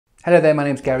Hello there, my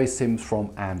name's Gary Sims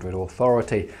from Android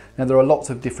Authority. Now there are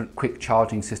lots of different quick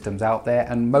charging systems out there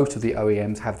and most of the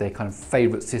OEMs have their kind of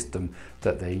favourite system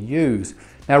that they use.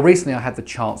 Now recently I had the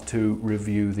chance to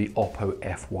review the Oppo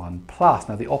F1 Plus.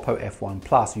 Now the Oppo F1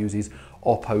 Plus uses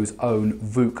Oppo's own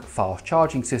VOOC fast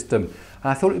charging system and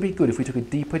I thought it would be good if we took a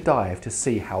deeper dive to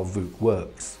see how VOOC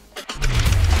works.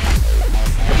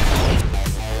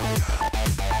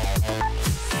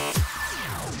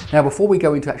 Now before we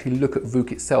go into actually look at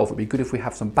VOOC itself, it would be good if we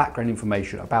have some background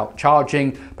information about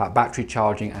charging, about battery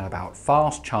charging and about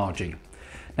fast charging.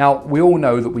 Now we all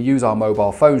know that we use our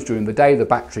mobile phones during the day, the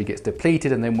battery gets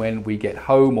depleted and then when we get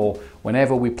home or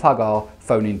whenever we plug our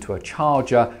phone into a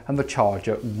charger and the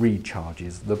charger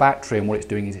recharges the battery, and what it's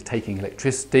doing is it's taking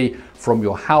electricity from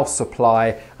your house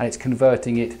supply and it's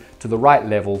converting it to the right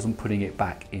levels and putting it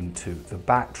back into the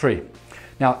battery.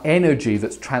 Now, energy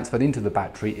that's transferred into the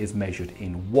battery is measured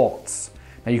in watts.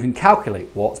 Now, you can calculate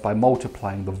watts by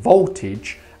multiplying the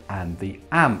voltage and the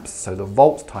amps. So the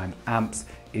volts times amps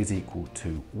is equal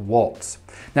to watts.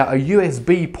 Now, a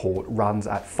USB port runs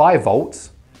at 5 volts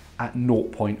at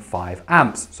 0.5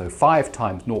 amps. So 5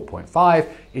 times 0.5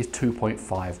 is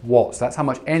 2.5 watts. That's how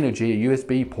much energy a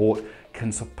USB port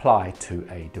can supply to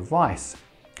a device.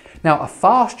 Now a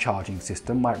fast charging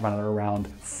system might run at around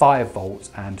 5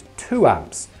 volts and 2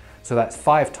 amps. So that's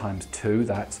 5 times 2,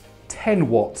 that's 10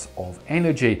 watts of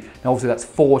energy. Now obviously that's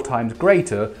 4 times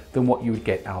greater than what you would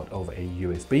get out of a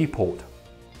USB port.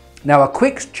 Now a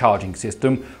quick charging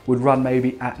system would run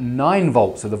maybe at 9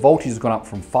 volts. So the voltage has gone up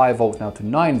from 5 volts now to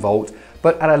 9 volts,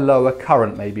 but at a lower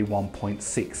current, maybe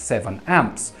 1.67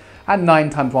 amps. And 9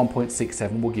 times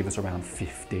 1.67 will give us around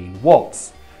 15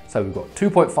 watts. So we've got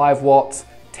 2.5 watts,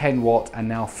 10 watts and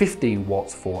now 15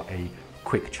 watts for a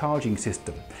quick charging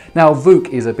system. Now VOOC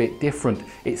is a bit different.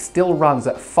 It still runs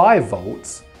at 5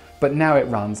 volts, but now it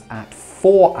runs at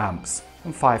 4 amps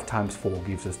and 5 times 4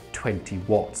 gives us 20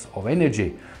 watts of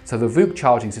energy. So the VOOC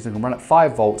charging system can run at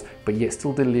 5 volts, but yet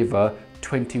still deliver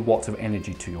 20 watts of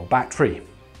energy to your battery.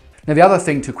 Now the other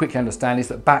thing to quickly understand is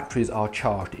that batteries are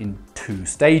charged in 2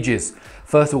 stages.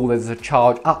 First of all, there's a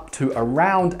charge up to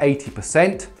around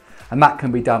 80%. And that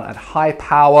can be done at high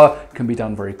power, can be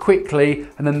done very quickly.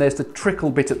 And then there's the trickle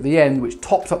bit at the end, which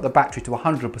tops up the battery to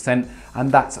 100%, and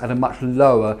that's at a much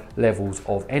lower levels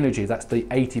of energy. That's the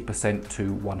 80%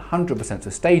 to 100%, so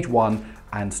stage 1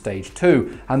 and stage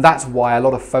 2. And that's why a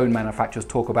lot of phone manufacturers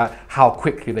talk about how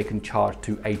quickly they can charge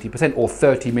to 80%, or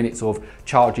 30 minutes of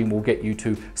charging will get you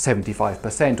to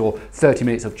 75%, or 30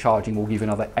 minutes of charging will give you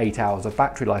another 8 hours of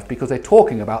battery life, because they're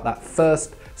talking about that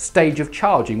first stage of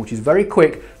charging, which is very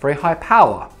quick, very high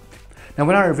power. Now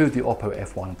when I reviewed the Oppo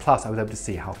F1 Plus, I was able to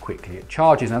see how quickly it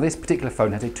charges. Now this particular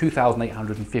phone has a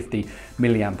 2850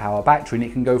 milliamp hour battery and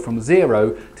it can go from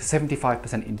 0 to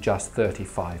 75% in just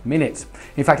 35 minutes.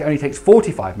 In fact, it only takes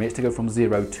 45 minutes to go from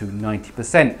 0 to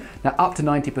 90%. Now up to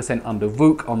 90% under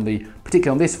VOOC, particularly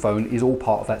on this phone, is all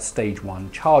part of that stage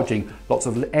 1 charging. Lots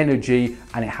of energy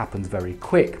and it happens very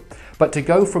quick. But to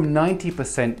go from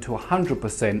 90% to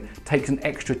 100% takes an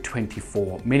extra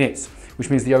 24 minutes, which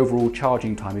means the overall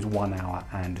charging time is 1 hour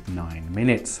and 9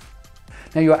 minutes.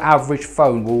 Now your average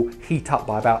phone will heat up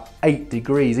by about 8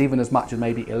 degrees, even as much as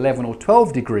maybe 11 or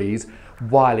 12 degrees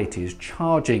while it is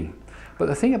charging. But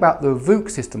the thing about the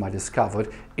VOOC system I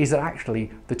discovered is that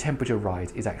actually the temperature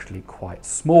rise is actually quite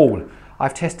small.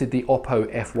 I've tested the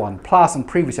Oppo F1 Plus and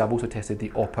previously I've also tested the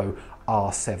Oppo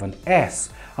R7S,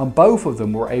 and both of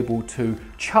them were able to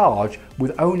charge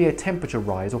with only a temperature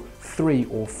rise of 3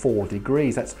 or 4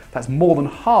 degrees. That's more than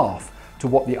half to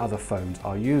what the other phones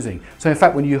are using. So in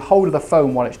fact, when you hold the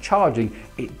phone while it's charging,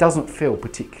 it doesn't feel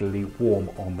particularly warm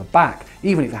on the back,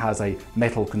 even if it has a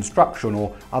metal construction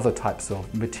or other types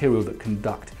of material that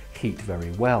conduct heat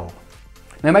very well.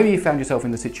 Now maybe you found yourself in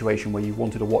the situation where you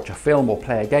wanted to watch a film or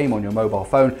play a game on your mobile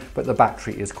phone, but the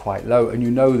battery is quite low and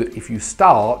you know that if you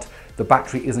start, the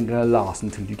battery isn't going to last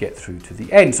until you get through to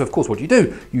the end. So of course what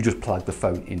do? You just plug the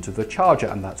phone into the charger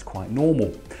and that's quite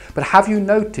normal. But have you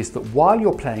noticed that while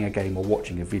you're playing a game or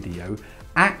watching a video,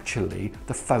 actually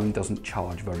the phone doesn't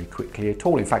charge very quickly at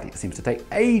all? In fact, it seems to take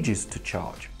ages to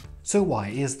charge. So why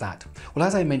is that? Well,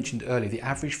 as I mentioned earlier, the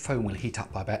average phone will heat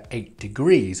up by about 8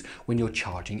 degrees when you're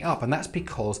charging up, and that's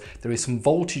because there is some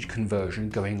voltage conversion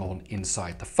going on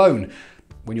inside the phone.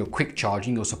 When you're quick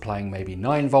charging, you're supplying maybe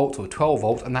 9 volts or 12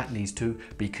 volts, and that needs to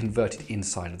be converted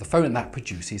inside of the phone, and that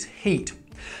produces heat.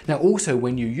 Now also,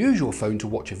 when you use your phone to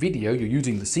watch a video, you're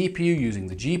using the CPU, using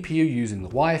the GPU, using the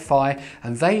Wi-Fi,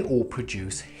 and they all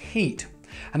produce heat.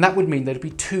 And that would mean there'd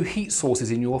be 2 heat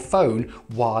sources in your phone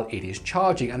while it is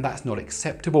charging, and that's not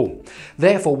acceptable.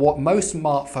 Therefore, what most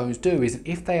smartphones do is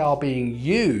if they are being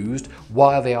used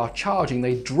while they are charging,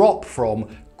 they drop from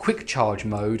quick charge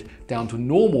mode down to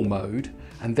normal mode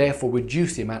and therefore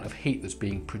reduce the amount of heat that's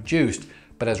being produced.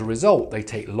 But as a result, they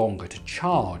take longer to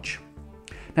charge.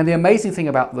 Now, the amazing thing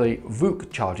about the VOOC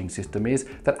charging system is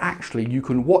that actually you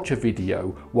can watch a video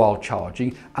while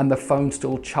charging and the phone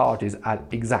still charges at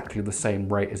exactly the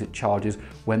same rate as it charges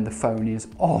when the phone is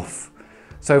off.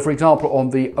 So for example, on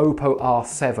the Oppo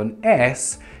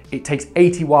R7S, it takes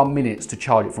 81 minutes to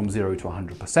charge it from 0 to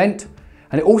 100%.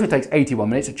 And it also takes 81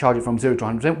 minutes to charge it from 0 to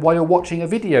 100% while you're watching a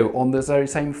video on the very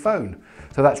same phone.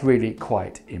 So that's really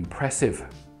quite impressive.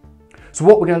 So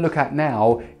what we're going to look at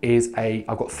now is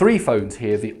I've got 3 phones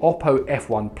here, the Oppo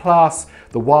F1 Plus,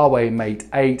 the Huawei Mate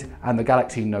 8 and the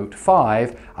Galaxy Note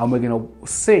 5, and we're going to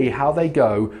see how they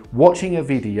go watching a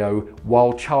video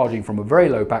while charging from a very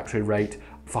low battery rate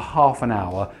for half an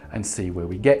hour and see where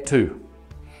we get to.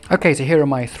 Okay, so here are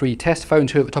my 3 test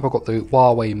phones. Here at the top I've got the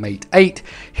Huawei Mate 8,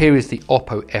 here is the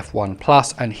Oppo F1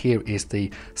 Plus, and here is the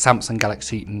Samsung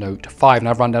Galaxy Note 5.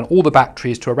 Now I've run down all the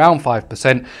batteries to around 5%,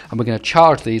 and we're going to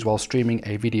charge these while streaming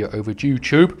a video over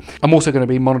YouTube. I'm also going to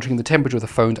be monitoring the temperature of the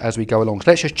phones as we go along.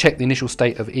 So let's just check the initial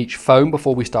state of each phone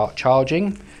before we start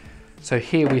charging. So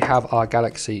here we have our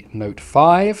Galaxy Note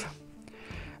 5.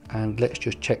 And let's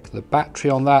just check the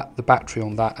battery on that. The battery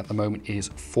on that at the moment is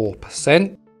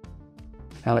 4%.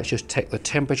 Now let's just check the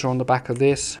temperature on the back of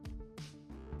this.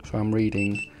 So I'm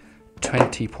reading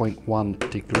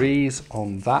 20.1 degrees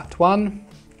on that one.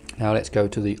 Now let's go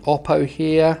to the Oppo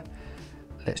here.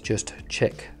 Let's just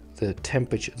check the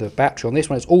temperature, the battery on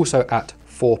this one is also at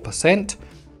 4%.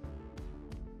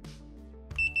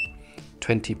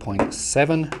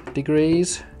 20.7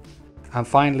 degrees. And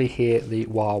finally here, the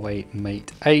Huawei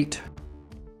Mate 8.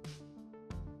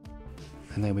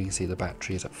 And then we can see the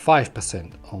battery is at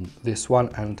 5% on this one.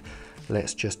 And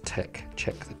let's just check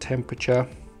the temperature.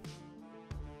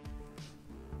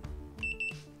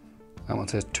 That one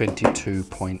says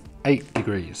 22.8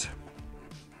 degrees.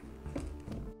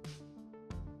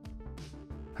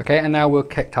 Okay, and now we'll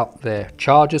connect up their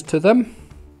chargers to them.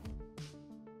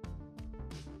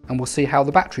 And we'll see how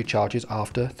the battery charges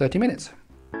after 30 minutes.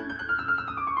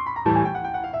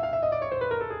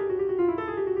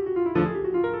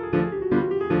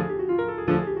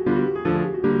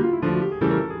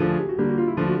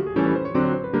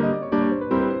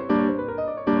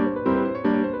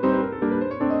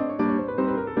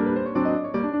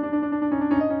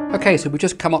 Okay, so we've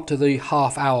just come up to the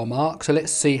half-hour mark, so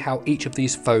let's see how each of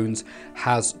these phones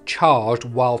has charged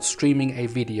while streaming a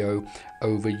video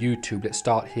over YouTube. Let's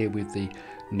start here with the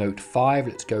Note 5.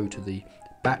 Let's go to the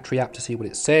battery app to see what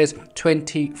it says.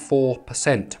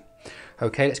 24%.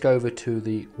 Okay, let's go over to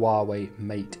the Huawei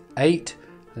Mate 8.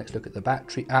 Let's look at the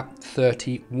battery app.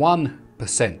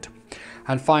 31%.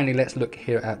 And finally, let's look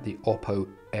here at the Oppo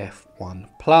F1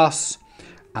 Plus.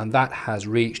 And that has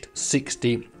reached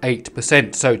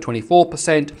 68%. So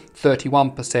 24%,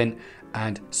 31%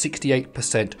 and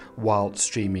 68% while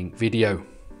streaming video.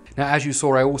 Now, as you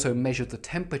saw, I also measured the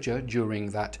temperature during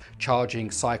that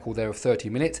charging cycle there of 30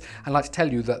 minutes. And I'd like to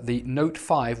tell you that the Note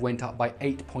 5 went up by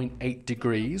 8.8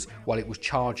 degrees while it was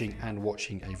charging and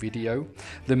watching a video.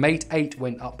 The Mate 8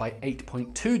 went up by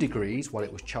 8.2 degrees while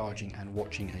it was charging and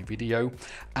watching a video.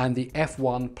 And the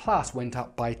F1 Plus went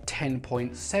up by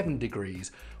 10.7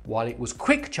 degrees while it was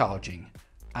quick charging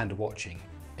and watching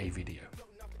a video.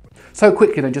 So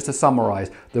quickly then, just to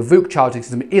summarise, the VOOC charging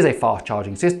system is a fast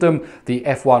charging system. The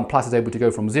F1 Plus is able to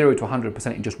go from 0 to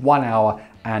 100% in just 1 hour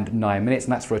and 9 minutes,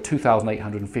 and that's for a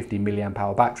 2,850 milliamp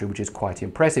hour battery, which is quite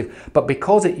impressive. But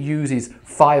because it uses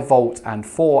 5 volts and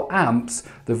 4 amps,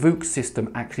 the VOOC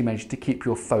system actually manages to keep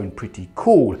your phone pretty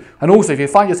cool. And also, if you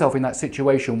find yourself in that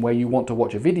situation where you want to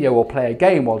watch a video or play a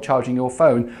game while charging your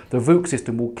phone, the VOOC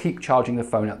system will keep charging the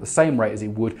phone at the same rate as it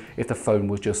would if the phone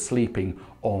was just sleeping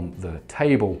on the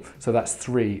table. So that's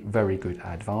 3 very good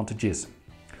advantages.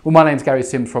 Well, my name's Gary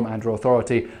Sims from Android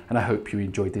Authority, and I hope you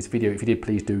enjoyed this video. If you did,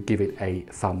 please do give it a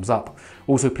thumbs up.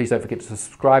 Also, please don't forget to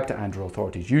subscribe to Android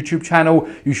Authority's YouTube channel.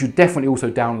 You should definitely also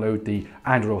download the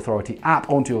Android Authority app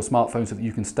onto your smartphone so that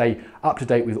you can stay up to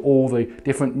date with all the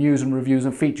different news and reviews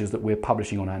and features that we're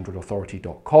publishing on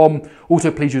AndroidAuthority.com.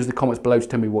 Also, please use the comments below to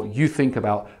tell me what you think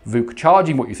about VOOC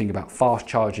charging, what you think about fast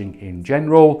charging in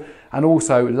general. And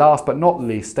also, last but not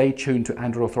least, stay tuned to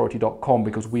AndroidAuthority.com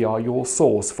because we are your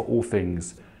source for all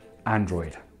things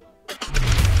Android.